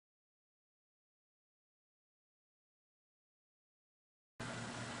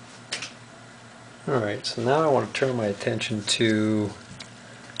Alright, so now I want to turn my attention to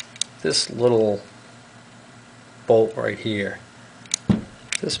this little bolt right here.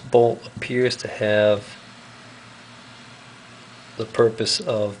 This bolt appears to have the purpose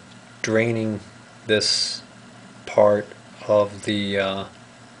of draining this part of the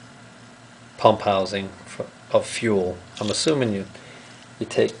pump housing of fuel. I'm assuming you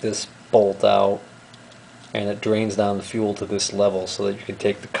take this bolt out and it drains down the fuel to this level so that you can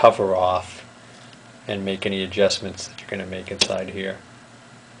take the cover off and make any adjustments that you're going to make inside here.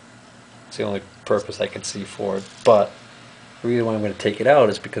 It's the only purpose I can see for it, but the reason why I'm going to take it out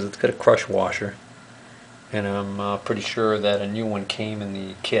is because it's got a crush washer, and I'm pretty sure that a new one came in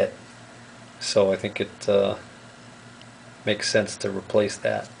the kit, so I think it makes sense to replace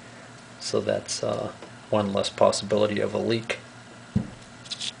that. So that's one less possibility of a leak.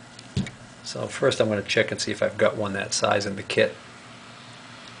 So first I'm going to check and see if I've got one that size in the kit.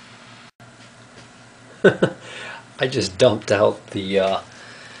 I just dumped out the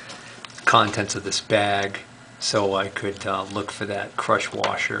contents of this bag so I could look for that crush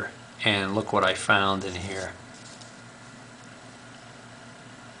washer, and look what I found in here.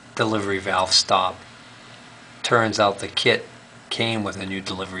 Delivery valve stop. Turns out the kit came with a new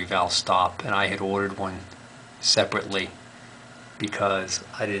delivery valve stop, and I had ordered one separately because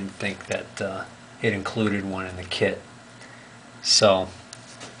I didn't think that it included one in the kit. So,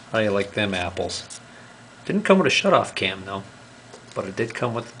 how do you like them apples? Didn't come with a shutoff cam though, but it did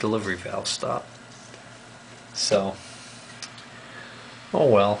come with the delivery valve stop. So, oh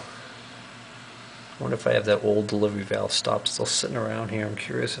well. I wonder if I have that old delivery valve stop still sitting around here. I'm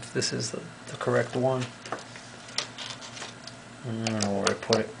curious if this is the correct one. I don't know where I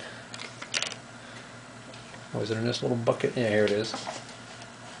put it. Oh, is it in this little bucket? Yeah, here it is.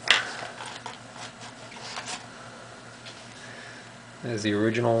 There's the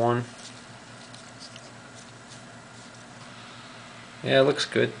original one. Yeah, it looks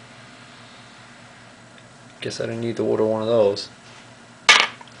good. Guess I didn't need to order one of those.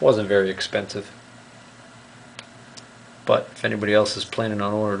 Wasn't very expensive. But if anybody else is planning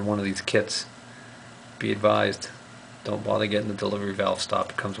on ordering one of these kits, be advised, don't bother getting the delivery valve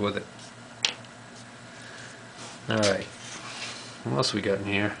stop. It comes with it. Alright, what else we got in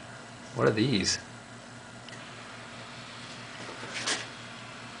here? What are these?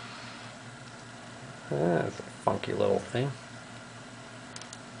 That's a funky little thing.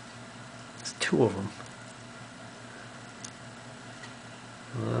 There's two of them.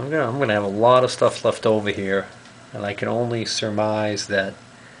 I'm gonna have a lot of stuff left over here, and I can only surmise that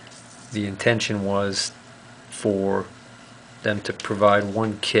the intention was for them to provide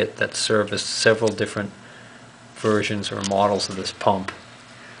one kit that serviced several different versions or models of this pump,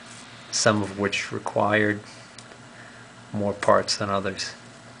 some of which required more parts than others.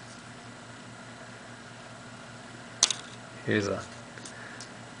 Here's a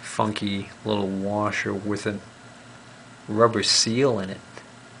funky little washer with a rubber seal in it.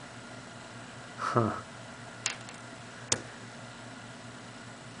 Huh.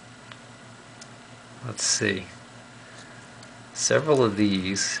 Let's see. Several of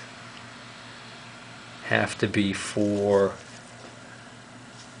these have to be for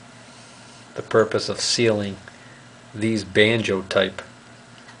the purpose of sealing these banjo type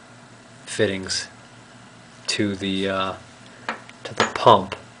fittings to the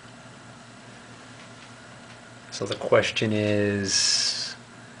pump. So the question is,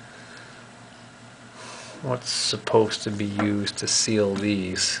 what's supposed to be used to seal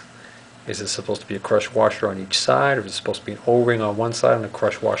these? Is it supposed to be a crush washer on each side, or is it supposed to be an O-ring on one side and a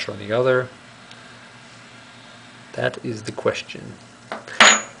crush washer on the other? That is the question,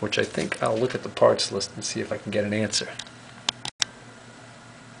 which I think I'll look at the parts list and see if I can get an answer.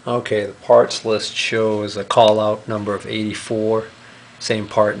 Okay, the parts list shows a call-out number of 84, same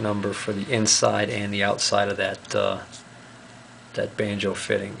part number for the inside and the outside of that banjo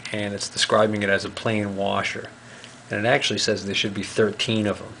fitting, and it's describing it as a plain washer. And it actually says there should be 13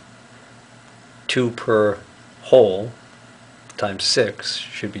 of them. 2 per hole times 6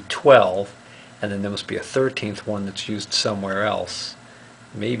 should be 12, and then there must be a 13th one that's used somewhere else,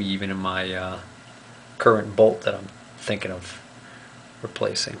 maybe even in my current bolt that I'm thinking of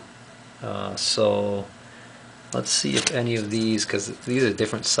replacing. So let's see if any of these, because these are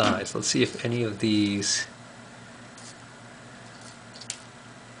different size, let's see if any of these,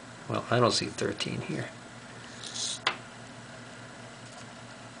 well, I don't see 13 here.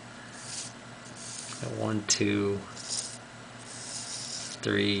 1, 2,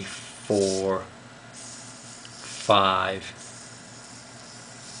 3, 4, 5,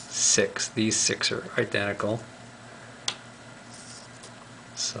 6. These 6 are identical.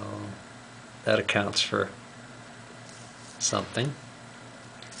 So that accounts for something.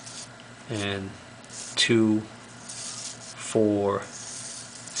 And 2, 4,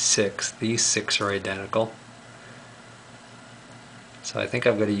 6. These 6 are identical. So I think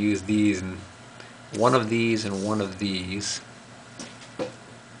I've got to use these, and one of these and one of these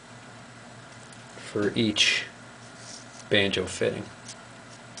for each banjo fitting.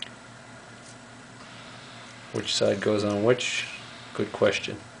 Which side goes on which? Good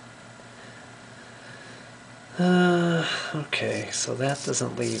question. Okay, so that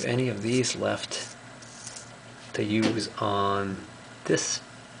doesn't leave any of these left to use on this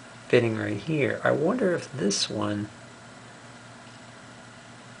fitting right here. I wonder if this one,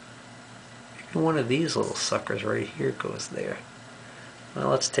 maybe one of these little suckers right here goes there. Well,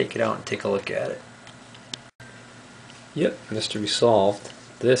 let's take it out and take a look at it. Yep, mystery solved.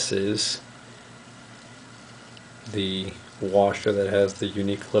 This is the washer that has the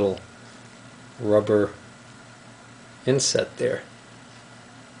unique little rubber inset there.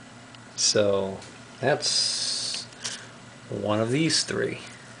 So that's one of these 3.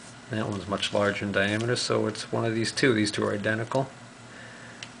 That one's much larger in diameter, so it's one of these 2. These 2 are identical.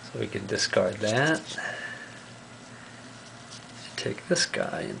 So we can discard that. Take this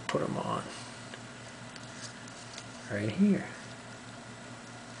guy and put him on right here.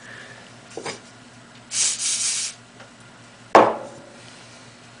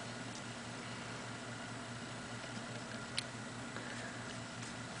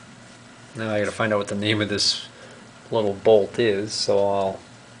 Now I gotta find out what the name of this little bolt is, so I'll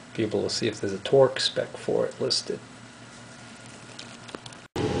be able to see if there's a torque spec for it listed.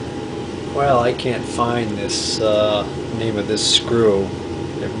 Well, I can't find this name of this screw.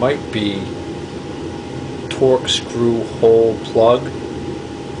 It might be torque screw hole plug.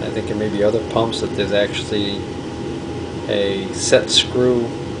 I think there may be other pumps that there's actually a set screw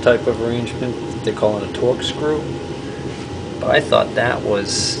type of arrangement that they call it a torque screw. But I actually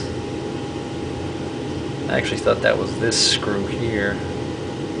thought that was this screw here,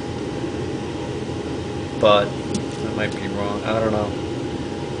 but I might be wrong. I don't know.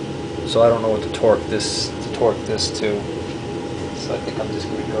 So I don't know what to torque this to. So I think I'm just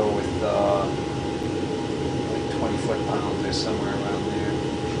going to go with like 20 foot-pounds or somewhere around there.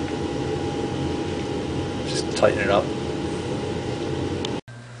 Just tighten it up.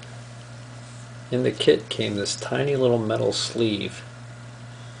 In the kit came this tiny little metal sleeve,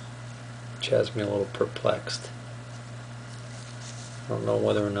 which has me a little perplexed. I don't know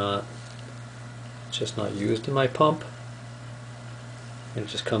whether or not it's just not used in my pump. It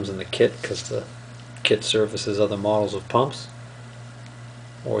just comes in the kit because the kit services other models of pumps.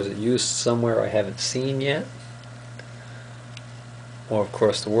 Or is it used somewhere I haven't seen yet? Or of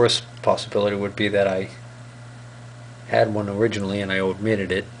course the worst possibility would be that I had one originally and I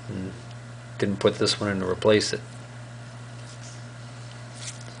omitted it and didn't put this one in to replace it.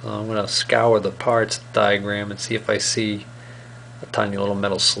 So I'm going to scour the parts diagram and see if I see a tiny little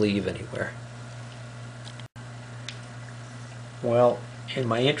metal sleeve anywhere. Well, in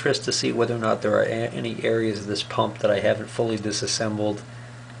my interest to see whether or not there are any areas of this pump that I haven't fully disassembled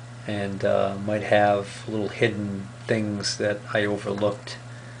and might have little hidden things that I overlooked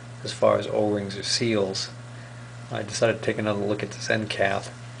as far as O-rings or seals, I decided to take another look at this end cap.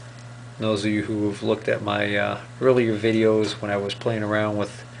 Those of you who have looked at my earlier videos when I was playing around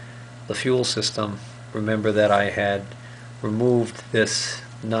with the fuel system remember that I had removed this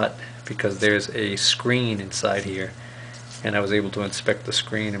nut because there's a screen inside here, and I was able to inspect the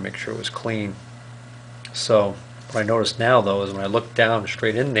screen and make sure it was clean. So what I noticed now though is when I look down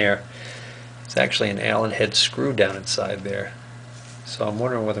straight in there, it's actually an Allen head screw down inside there. So I'm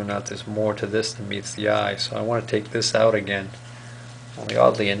wondering whether or not there's more to this than meets the eye. So I want to take this out again. Only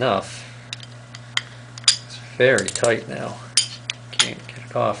oddly enough, it's very tight now. Can't get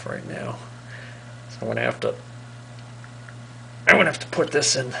it off right now. So I'm gonna have to put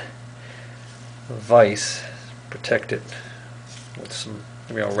this in a vise, protect it with some,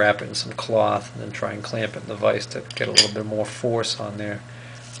 maybe I'll wrap it in some cloth and then try and clamp it in the vise to get a little bit more force on there.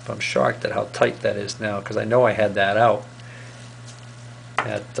 But I'm shocked at how tight that is now, because I know I had that out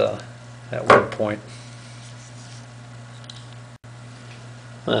at one point.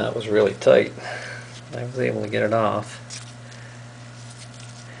 That was really tight. I was able to get it off.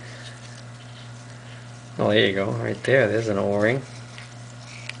 Oh, there you go, right there. There's an O-ring.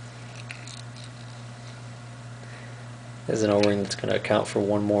 There's an O-ring that's going to account for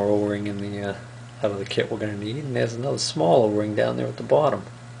one more O-ring in the out of the kit we're going to need, and there's another small O-ring down there at the bottom.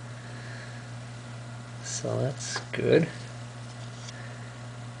 So that's good.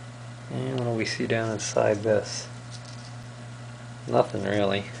 And what do we see down inside this? Nothing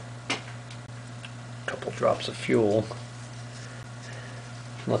really. drops of fuel.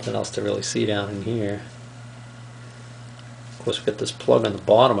 Nothing else to really see down in here. Of course, we've got this plug on the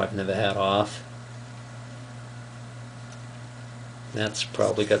bottom I've never had off. That's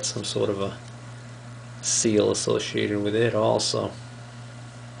probably got some sort of a seal associated with it also.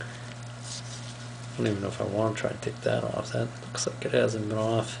 I don't even know if I want to try and take that off. That looks like it hasn't been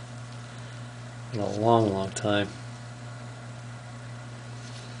off in a long time.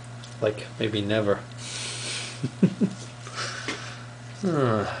 Like maybe never.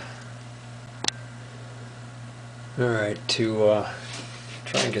 Alright, to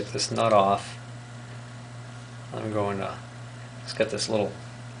try and get this nut off, I'm going to, it's got this little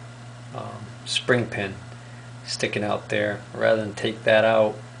spring pin sticking out there. Rather than take that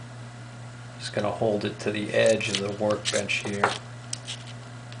out, I'm just going to hold it to the edge of the workbench here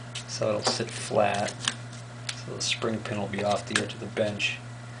so it'll sit flat. So the spring pin will be off the edge of the bench.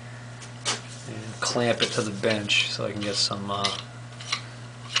 And clamp it to the bench so I can get some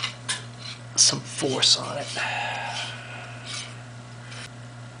force on it.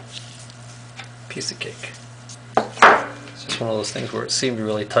 Piece of cake. It's just one of those things where it seemed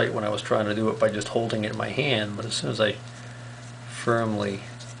really tight when I was trying to do it by just holding it in my hand, but as soon as I firmly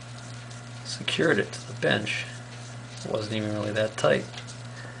secured it to the bench, it wasn't even really that tight.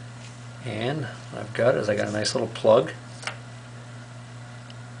 And what I've got is I got a nice little plug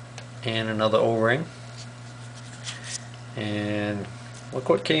and another O-ring, and look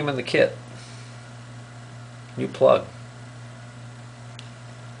what came in the kit. New plug.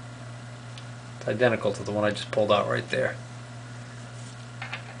 It's identical to the one I just pulled out right there.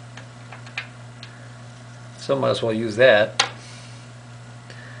 So might as well use that.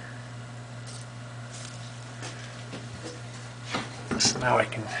 So now I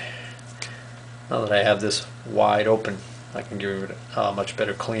can, now that I have this wide open, I can give it a much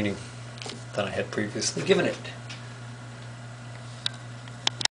better cleaning than I had previously given it.